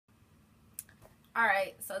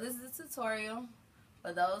Alright, so this is a tutorial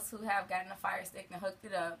for those who have gotten a Fire Stick and hooked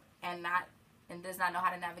it up and does not know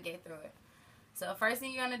how to navigate through it. So the first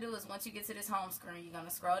thing you're going to do is once you get to this home screen, you're going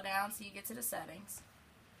to scroll down till you get to the settings.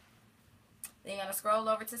 Then you're going to scroll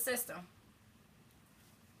over to system.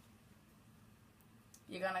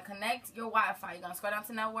 You're going to connect your Wi-Fi. You're going to scroll down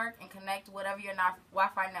to network and connect whatever your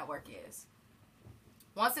Wi-Fi network is.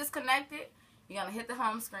 Once it's connected, you're going to hit the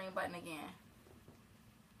home screen button again.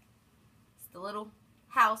 It's the little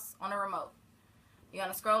house on the remote. You're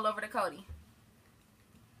going to scroll over to Kodi.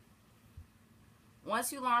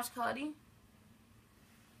 Once you launch Kodi,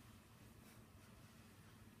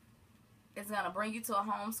 it's going to bring you to a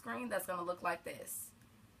home screen that's going to look like this.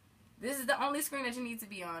 This is the only screen that you need to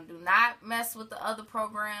be on. Do not mess with the other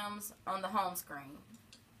programs on the home screen.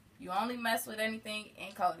 You only mess with anything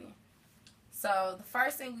in Kodi. So the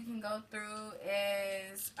first thing we can go through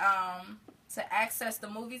is to access the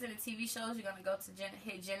movies and the TV shows, you're going to go to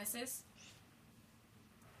hit Genesis.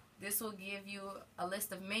 This will give you a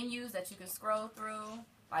list of menus that you can scroll through.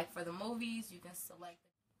 Like for the movies, you can select.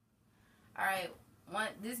 Alright,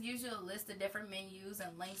 this gives you a list of different menus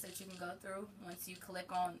and links that you can go through once you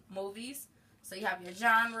click on movies. So you have your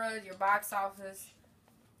genres, your box office.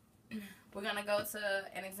 We're going to go to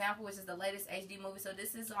an example, which is the latest HD movie. So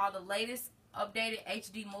this is all the latest updated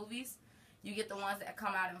HD movies. You get the ones that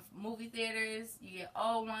come out in movie theaters. You get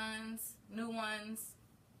old ones, new ones.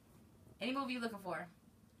 Any movie you're looking for.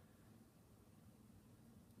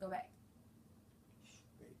 Go back.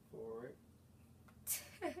 Wait for it.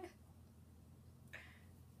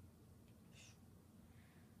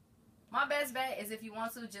 My best bet is if you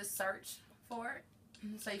want to just search for it.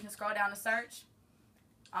 So you can scroll down to search.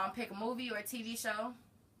 Pick a movie or a TV show.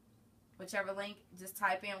 Whichever link, just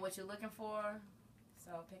type in what you're looking for.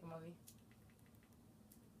 So pick a movie.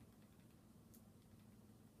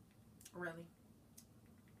 Really?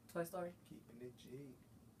 Toy Story? Keeping it G.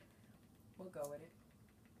 We'll go with it.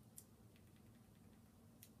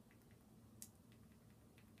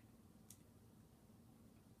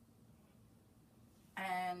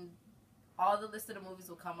 And all the list of the movies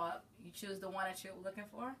will come up. You choose the one that you're looking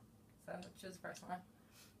for. So choose the first one.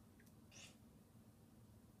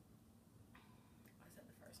 I said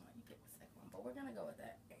the first one. You pick the second one. But we're going to go with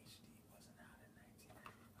that. HD wasn't out in 1995.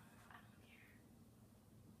 I don't care.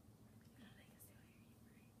 You know they can still hear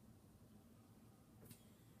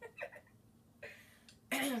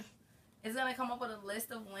you, right? It's going to come up with a list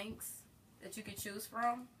of links that you can choose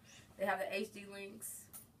from. They have the HD links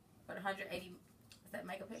for the 180. Is that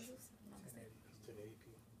megapixels? It's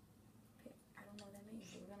 1080p. I don't know what that means,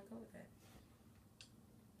 but we're going to go with that.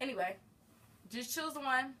 Anyway, just choose the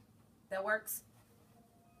one that works.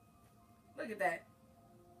 Look at that.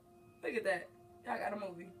 Look at that. Y'all got a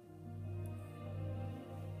movie.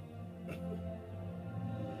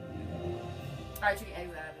 Alright, you can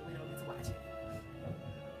exit out of it. We don't get to watch it.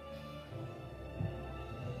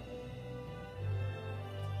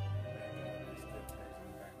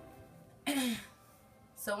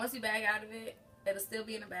 So once you back out of it, it'll still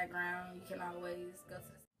be in the background. You can always go to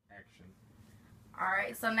the Action.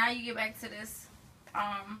 Alright, so now you get back to this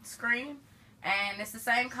screen, and it's the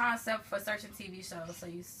same concept for searching TV shows. So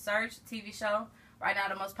you search TV show. Right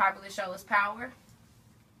now the most popular show is Power.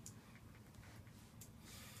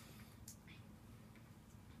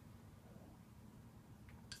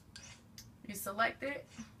 You select it.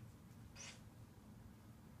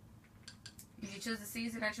 You can choose the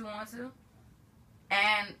season that you want to.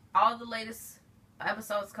 And all the latest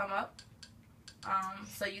episodes come up.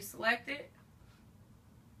 So you select it.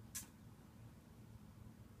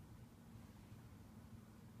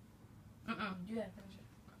 You gotta finish it.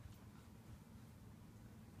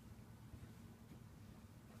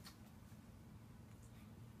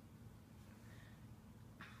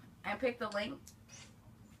 And pick the link.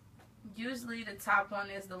 Usually the top one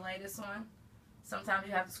is the latest one. Sometimes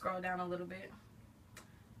you have to scroll down a little bit.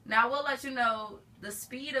 Now we'll let you know the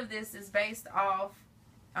speed of this is based off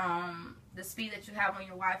the speed that you have on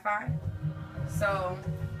your Wi-Fi. So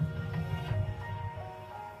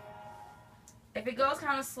if it goes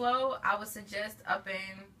kind of slow, I would suggest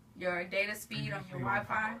upping your data speed on your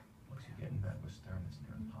Wi-Fi. Once you get in bed with Stern, it's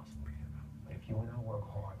near impossible to get out. But if you and I work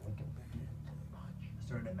hard, we can bend it to the punch.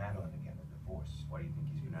 Stern and Madeline are getting a divorce. Why do you think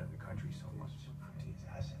he's been out of the country so much? To his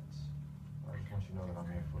assets. I just want you to know that I'm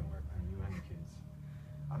here for you and the kids.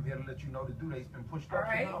 I'm here to let you know the due date's been pushed up,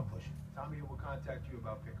 Alright. so now I'm pushing. Tommy will contact you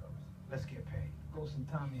about pickups. Let's get paid. Ghost and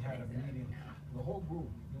Tommy had a meeting. The whole group,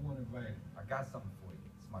 you weren't invited. I got something for you.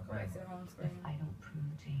 It's my Right to the home screen. I don't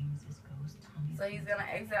prove James is ghost, Tommy. So he's gonna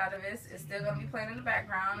exit out of this. It's still gonna be playing in the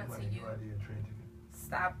background until you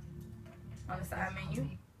stop. on the side menu.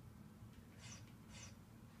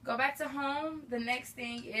 Go back to home. The next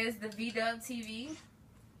thing is the VW TV.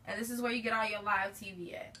 And this is where you get all your live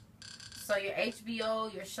TV at. So your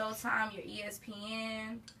HBO, your Showtime, your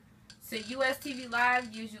ESPN. So US TV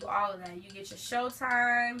Live gives you all of that. You get your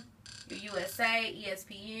Showtime, your USA,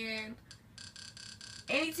 ESPN.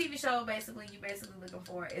 Any TV show basically you're basically looking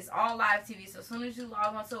for. It's all live TV. So as soon as you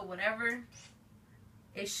log onto it, whatever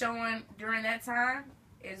is showing during that time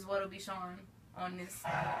is what will be showing on this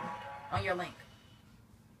on your link.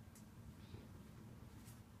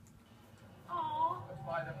 Let's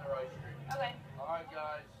buy them their ice cream. Okay. All right,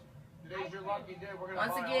 guys. Today's your lucky day. We're gonna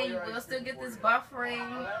Once again, you will still get this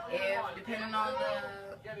buffering if depending on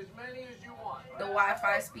get as many as you want. the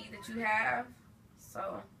Wi-Fi speed that you have.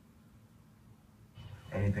 So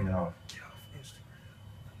Anything at all? Get off Instagram.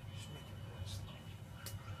 Just make it less.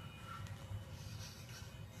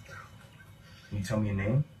 Can you tell me your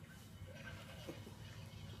name?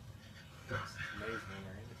 That's amazing,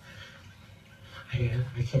 right?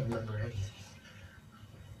 I can't remember anything.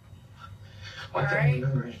 Why can't I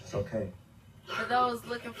remember it? It's okay. for those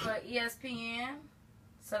looking for ESPN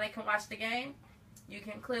so they can watch the game, you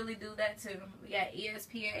can clearly do that too. We got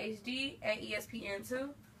ESPN HD and ESPN2.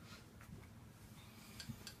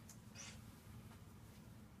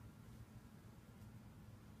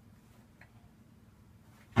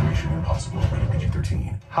 Mission Impossible, rated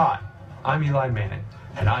PG-13. Hi, I'm Eli Manning,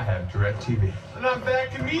 and I have DirecTV. And I'm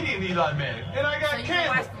back comedian Eli Manning, and I got So you can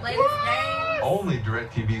watch the latest games Only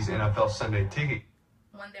DirecTV's NFL Sunday Ticket.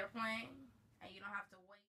 when they're playing.